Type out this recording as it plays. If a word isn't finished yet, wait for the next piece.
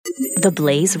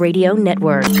TheBlaze Radio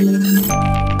Network.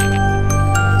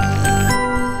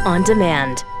 On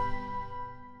demand.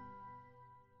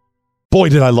 Boy,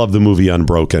 did I love the movie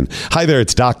Unbroken. Hi there,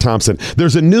 it's Doc Thompson.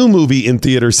 There's a new movie in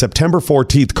theaters September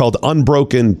 14th called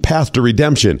Unbroken: Path to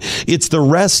Redemption. It's the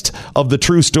rest of the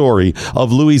true story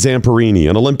of Louis Zamperini,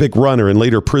 an Olympic runner and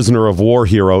later prisoner of war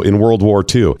hero in World War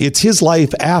II. It's his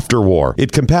life after war.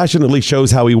 It compassionately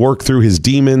shows how he worked through his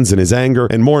demons and his anger,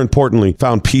 and more importantly,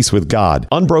 found peace with God.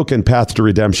 Unbroken: Path to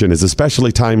Redemption is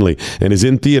especially timely and is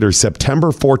in theaters September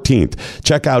 14th.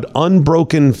 Check out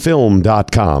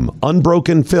unbrokenfilm.com.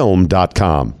 Unbrokenfilm.com.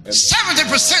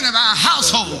 70% of our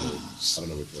households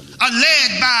are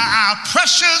led by our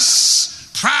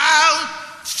precious, proud,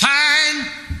 fine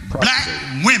black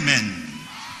women.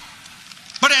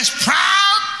 But as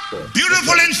proud,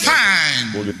 beautiful, and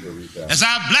fine as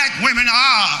our black women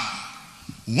are,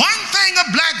 one thing a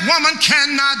black woman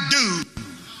cannot do.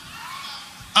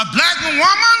 A black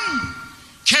woman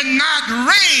cannot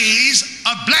raise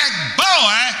a black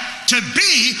boy to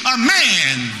be a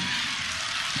man.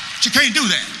 She can't do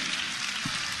that.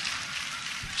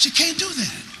 She can't do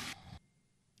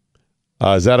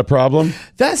that. Is that a problem?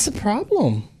 That's a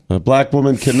problem. A black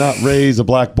woman cannot raise a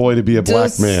black boy to be a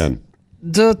black man.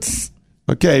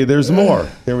 Okay, there's more.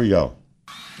 Here we go.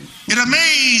 It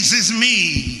amazes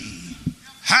me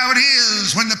how it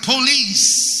is when the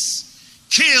police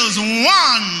kills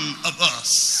one of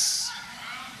us.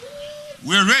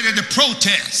 We're ready to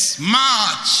protest,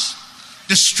 march,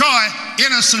 destroy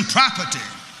innocent property.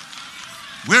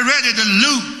 We're ready to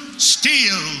loot,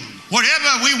 steal,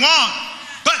 whatever we want.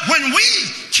 But when we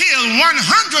kill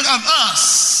 100 of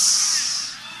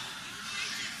us,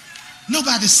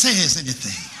 nobody says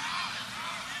anything.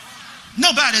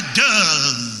 Nobody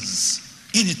does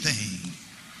anything.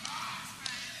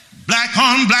 Black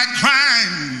on black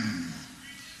crime.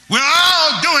 We're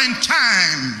all doing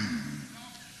time.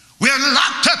 We're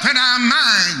locked up in our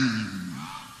mind.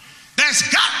 There's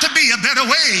got to be a better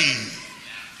way.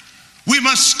 We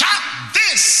must stop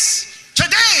this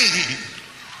today.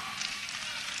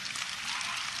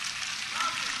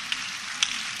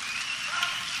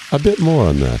 A bit more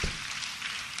on that.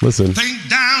 Listen. Think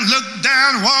down, look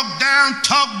down, walk down,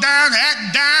 talk down,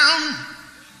 act down.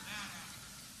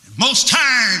 Most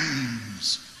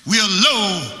times we're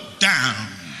low down.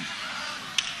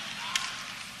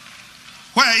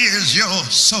 Where is your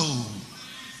soul?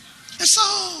 And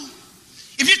so,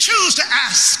 if you choose to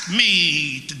ask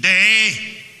me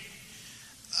today,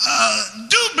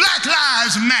 do black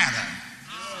lives matter?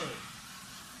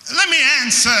 Let me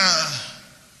answer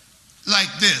like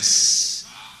this.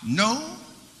 No,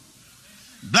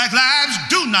 black lives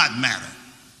do not matter.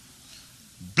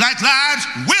 Black lives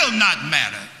will not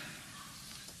matter.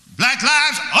 Black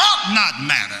lives ought not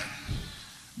matter.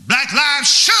 Black lives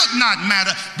should not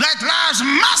matter. Black lives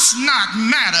must not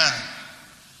matter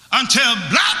until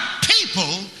black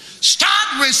people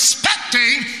start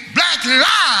respecting black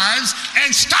lives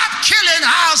and stop killing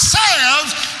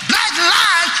ourselves. Black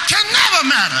lives can never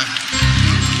matter.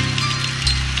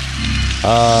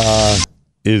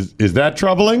 Is that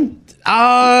troubling?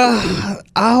 I'll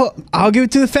give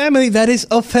it to the family. That is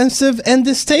offensive and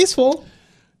distasteful.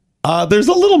 There's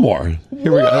a little more.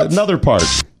 Here we go. Another part.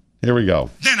 Here we go.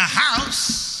 Then a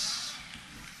house.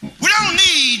 We don't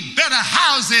need better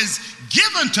houses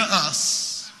given to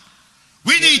us.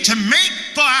 We need to make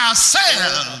for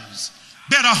ourselves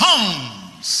better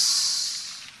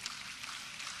homes.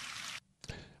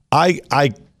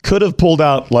 I could have pulled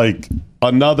out like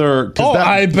another.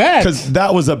 I bet. Because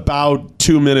that was about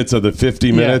 2 minutes of the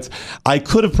 50 minutes. Yeah. I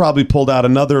could have probably pulled out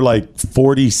another like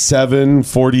 47,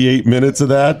 48 minutes of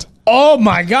that. Oh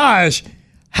my gosh.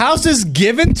 Houses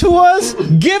given to us?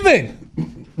 Given.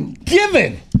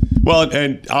 Well,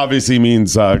 and obviously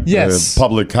means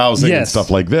public housing and stuff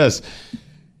like this.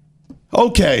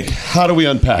 Okay, how do we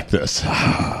unpack this?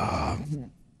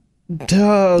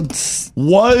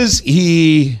 Was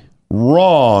he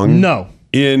wrong? No.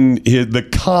 In the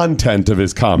content of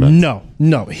his comments?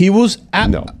 No. He was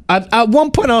at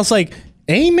one point I was like,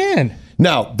 amen.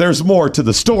 Now, there's more to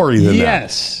the story than that.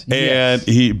 Yes. And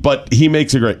he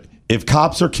makes a great. If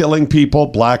cops are killing people,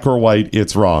 black or white,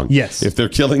 it's wrong. Yes. If they're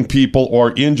killing people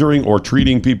or injuring or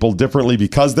treating people differently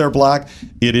because they're black,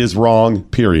 it is wrong,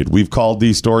 period. We've called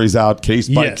these stories out case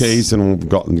by case and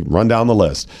we'll run down the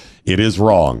list. It is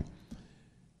wrong.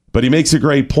 But he makes a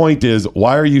great point is,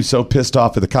 why are you so pissed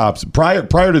off at the cops? Prior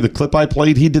to the clip I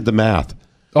played, he did the math.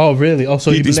 Oh, really? Oh,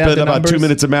 so he spent about 2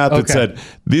 minutes of math that said,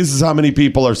 this is how many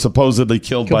people are supposedly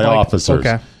killed by officers.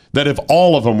 Okay. That if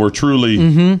all of them were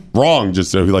truly wrong,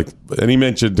 just like, and he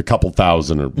mentioned a couple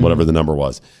thousand or whatever the number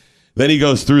was. Then he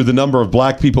goes through the number of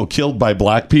black people killed by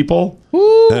black people.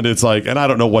 Ooh. And it's like, and I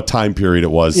don't know what time period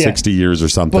it was, 60 years or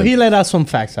something. But he laid out some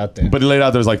facts out there. But he laid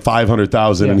out there's like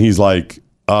 500,000, and he's like,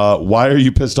 why are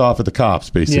you pissed off at the cops,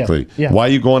 basically? Yeah. Why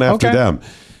are you going after them?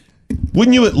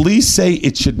 Wouldn't you at least say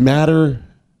it should matter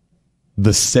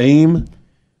the same?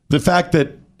 The fact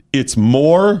that it's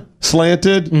more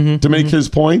slanted to make his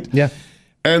point? Yeah.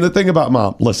 And the thing about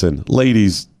mom, listen,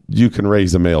 ladies, you can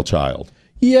raise a male child.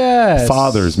 Yes.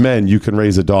 Fathers, men, you can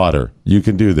raise a daughter. You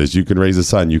can do this. You can raise a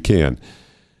son. You can.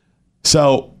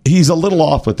 So he's a little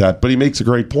off with that, but he makes a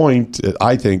great point,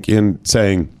 I think, in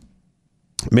saying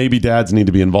maybe dads need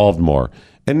to be involved more.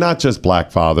 And not just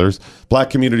black fathers. Black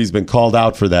community's been called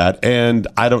out for that, and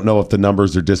I don't know if the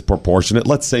numbers are disproportionate.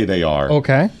 Let's say they are.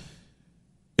 Okay.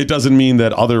 It doesn't mean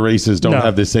that other races don't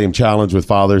have the same challenge with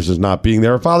fathers just not being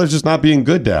there, or fathers just not being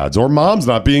good dads, or moms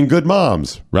not being good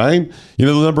moms, right? You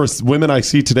know, the number of women I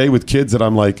see today with kids that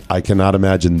I'm like, I cannot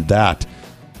imagine that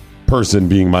person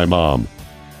being my mom.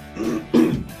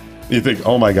 You think,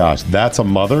 oh my gosh, that's a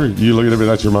mother? You look at it,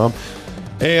 that's your mom?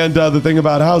 And the thing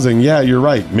about housing, yeah, you're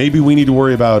right. Maybe we need to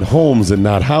worry about homes and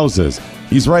not houses.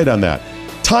 He's right on that.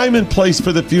 Time and place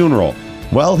for the funeral.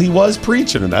 Well, he was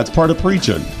preaching, and that's part of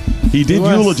preaching. He did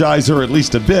eulogize her at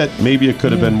least a bit. Maybe it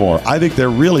could have been more. I think they're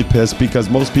really pissed because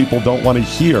most people don't want to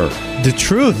hear the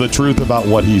truth about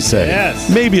what he's saying. Yes.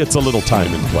 Maybe it's a little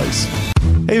time and place.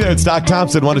 Hey there, it's Doc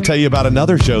Thompson. I want to tell you about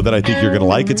another show that I think you're going to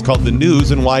like. It's called The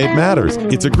News and Why It Matters.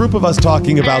 It's a group of us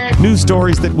talking about news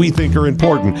stories that we think are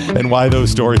important and why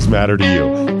those stories matter to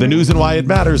you. The News and Why It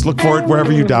Matters. Look for it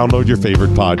wherever you download your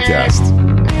favorite podcasts.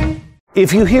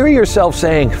 If you hear yourself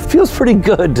saying, feels pretty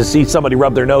good to see somebody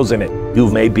rub their nose in it, you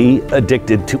may be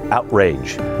addicted to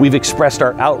outrage. We've expressed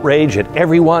our outrage at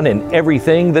everyone and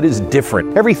everything that is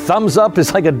different. Every thumbs up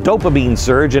is like a dopamine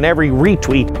surge, and every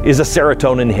retweet is a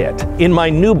serotonin hit. In my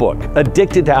new book,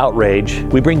 Addicted to Outrage,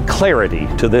 we bring clarity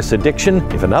to this addiction.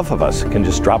 If enough of us can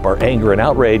just drop our anger and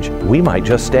outrage, we might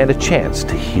just stand a chance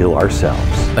to heal ourselves.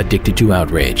 Addicted to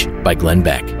Outrage by Glenn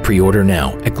Beck. Pre-order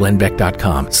now at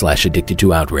glennbeck.com/addicted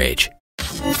to outrage.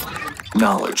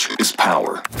 Knowledge is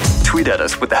power. Tweet at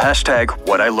us with the hashtag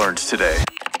 #WhatILearnedToday.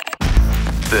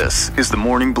 This is the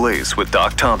Morning Blaze with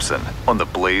Doc Thompson on the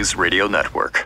Blaze Radio Network.